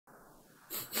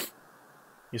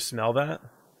You smell that?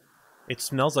 It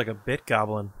smells like a bit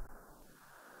goblin.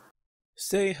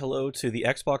 Say hello to the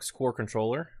Xbox Core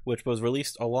Controller, which was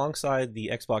released alongside the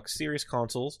Xbox Series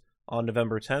consoles on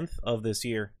November 10th of this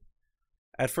year.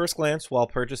 At first glance, while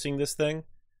purchasing this thing,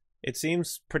 it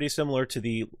seems pretty similar to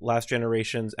the last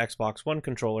generation's Xbox One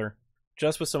controller,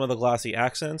 just with some of the glossy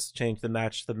accents changed to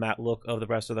match the matte look of the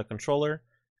rest of the controller,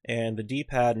 and the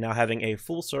D-pad now having a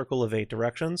full circle of 8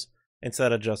 directions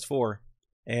instead of just 4.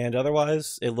 And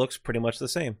otherwise, it looks pretty much the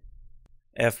same.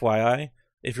 FYI,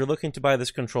 if you're looking to buy this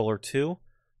controller too,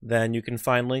 then you can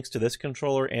find links to this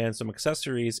controller and some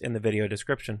accessories in the video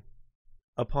description.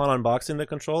 Upon unboxing the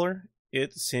controller,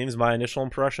 it seems my initial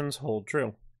impressions hold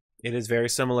true. It is very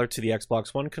similar to the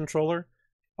Xbox One controller,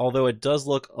 although it does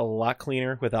look a lot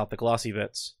cleaner without the glossy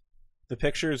bits. The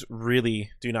pictures really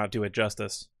do not do it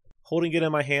justice. Holding it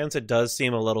in my hands, it does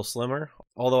seem a little slimmer,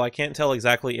 although I can't tell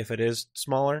exactly if it is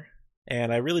smaller,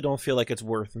 and I really don't feel like it's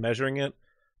worth measuring it,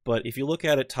 but if you look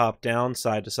at it top down,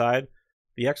 side to side,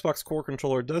 the Xbox Core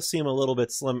controller does seem a little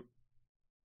bit slim.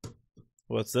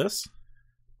 What's this?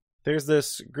 There's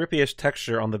this grippy-ish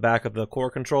texture on the back of the Core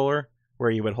controller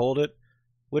where you would hold it,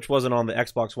 which wasn't on the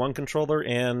Xbox One controller,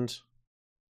 and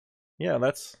yeah,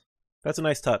 that's a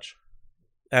nice touch.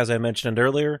 As I mentioned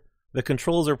earlier, the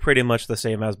controls are pretty much the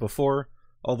same as before,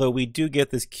 although we do get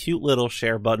this cute little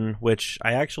share button, which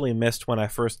I actually missed when I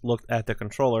first looked at the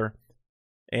controller,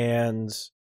 and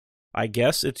I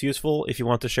guess it's useful if you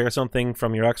want to share something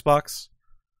from your Xbox.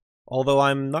 Although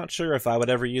I'm not sure if I would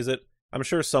ever use it, I'm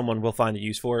sure someone will find a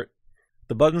use for it.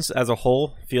 The buttons as a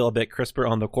whole feel a bit crisper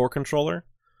on the Core controller,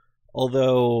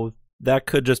 although that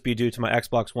could just be due to my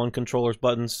Xbox One controller's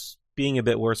buttons being a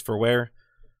bit worse for wear.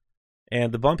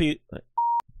 And the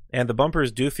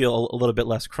bumpers do feel a little bit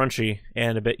less crunchy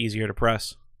and a bit easier to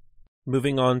press.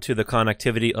 Moving on to the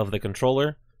connectivity of the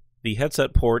controller, the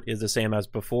headset port is the same as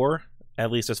before,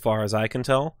 at least as far as I can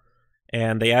tell,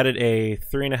 and they added a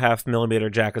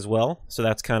 3.5mm jack as well, so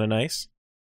that's kind of nice.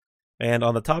 And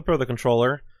on the top of the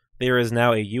controller, there is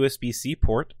now a USB-C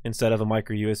port instead of a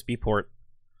micro USB port.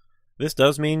 This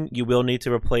does mean you will need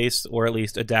to replace or at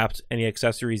least adapt any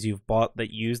accessories you've bought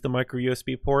that use the micro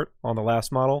USB port on the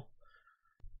last model,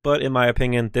 but in my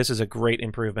opinion, this is a great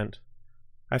improvement.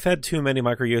 I've had too many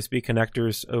micro USB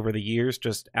connectors over the years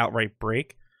just outright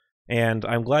break, and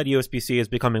I'm glad USB-C is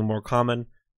becoming more common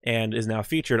and is now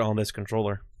featured on this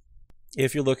controller.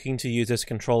 If you're looking to use this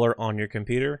controller on your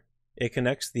computer, it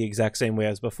connects the exact same way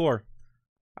as before,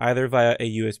 either via a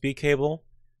USB cable,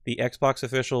 the Xbox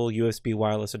official USB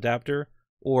wireless adapter,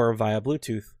 or via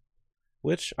Bluetooth,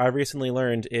 which I recently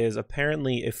learned is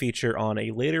apparently a feature on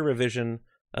a later revision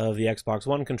of the Xbox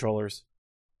One controllers.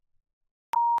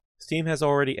 Steam has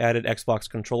already added Xbox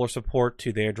controller support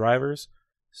to their drivers,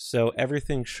 so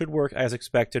everything should work as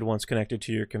expected once connected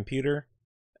to your computer,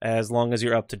 as long as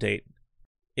you're up to date.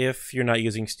 If you're not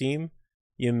using Steam,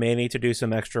 you may need to do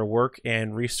some extra work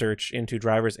and research into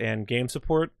drivers and game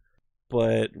support,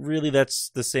 but really that's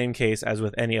the same case as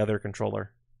with any other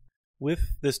controller.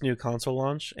 With this new console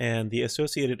launch and the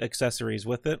associated accessories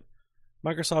with it,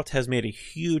 Microsoft has made a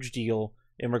huge deal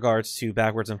in regards to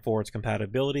backwards and forwards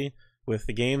compatibility with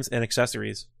the games and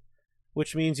accessories,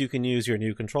 which means you can use your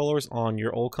new controllers on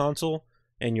your old console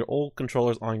and your old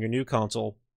controllers on your new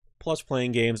console, plus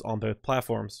playing games on both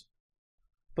platforms.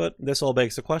 But this all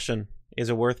begs the question, is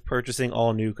it worth purchasing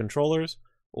all new controllers,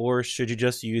 or should you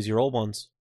just use your old ones?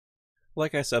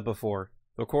 Like I said before,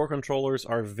 the Core controllers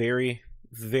are very,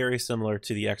 very similar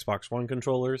to the Xbox One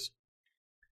controllers,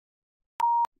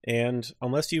 and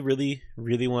unless you really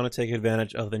want to take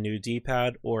advantage of the new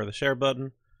D-pad or the share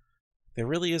button, there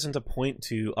really isn't a point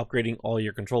to upgrading all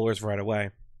your controllers right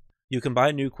away. You can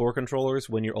buy new Core controllers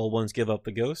when your old ones give up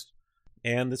the ghost,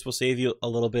 and this will save you a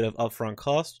little bit of upfront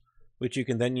cost, which you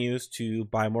can then use to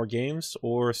buy more games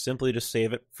or simply just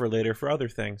save it for later for other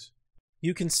things.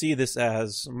 You can see this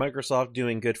as Microsoft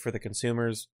doing good for the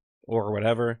consumers or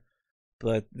whatever,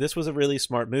 but this was a really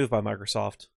smart move by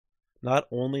Microsoft. Not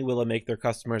only will it make their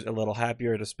customers a little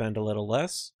happier to spend a little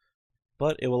less,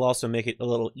 but it will also make it a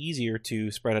little easier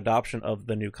to spread adoption of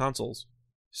the new consoles,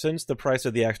 since the price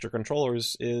of the extra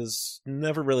controllers is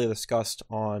never really discussed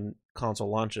on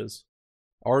console launches.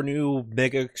 Our new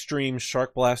Mega Extreme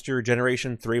Shark Blaster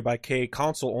Generation 3x K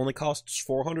console only costs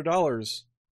 $400,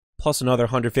 plus another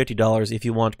 $150 if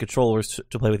you want controllers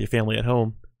to play with your family at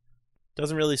home.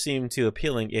 Doesn't really seem too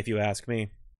appealing if you ask me.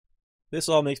 This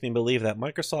all makes me believe that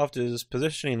Microsoft is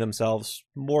positioning themselves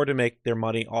more to make their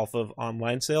money off of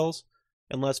online sales,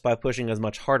 and less by pushing as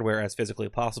much hardware as physically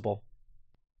possible.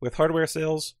 With hardware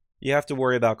sales, you have to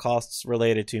worry about costs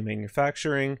related to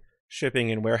manufacturing,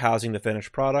 shipping and warehousing the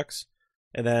finished products,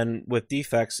 and then with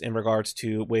defects in regards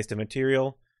to waste of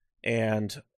material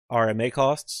and RMA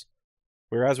costs.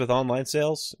 Whereas with online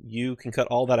sales, you can cut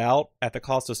all that out at the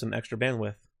cost of some extra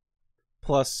bandwidth.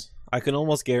 Plus, I can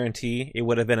almost guarantee it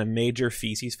would have been a major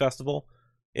feces festival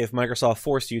if Microsoft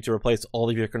forced you to replace all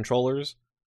of your controllers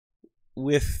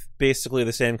with basically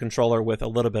the same controller with a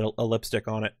little bit of a lipstick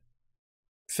on it,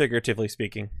 figuratively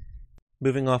speaking.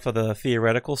 Moving off of the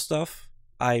theoretical stuff,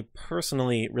 I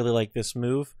personally really like this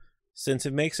move since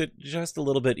it makes it just a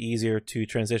little bit easier to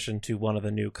transition to one of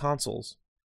the new consoles.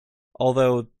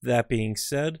 Although, that being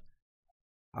said,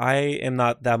 I am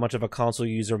not that much of a console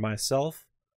user myself,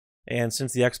 and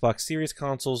since the Xbox Series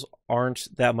consoles aren't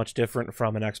that much different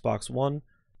from an Xbox One,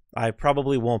 I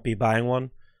probably won't be buying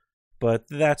one, but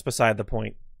that's beside the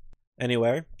point.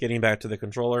 Anyway, getting back to the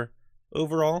controller,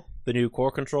 overall, the new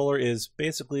Core controller is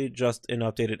basically just an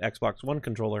updated Xbox One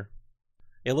controller.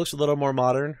 It looks a little more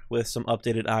modern with some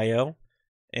updated I/O,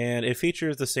 and it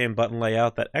features the same button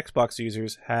layout that Xbox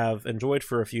users have enjoyed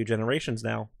for a few generations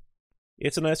now.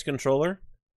 It's a nice controller,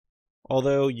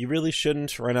 although you really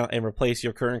shouldn't run out and replace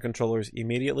your current controllers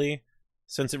immediately,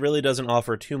 since it really doesn't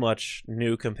offer too much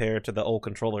new compared to the old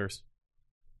controllers.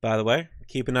 By the way,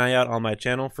 keep an eye out on my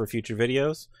channel for future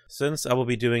videos, since I will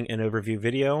be doing an overview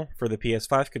video for the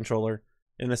PS5 controller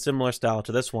in a similar style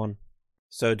to this one,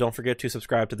 so don't forget to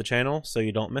subscribe to the channel so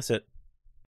you don't miss it.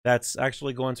 That's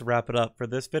actually going to wrap it up for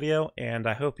this video, and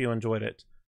I hope you enjoyed it.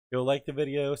 If you'll like the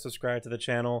video, subscribe to the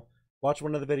channel, watch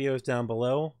one of the videos down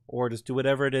below, or just do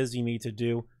whatever it is you need to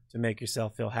do to make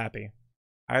yourself feel happy.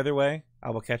 Either way,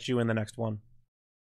 I will catch you in the next one.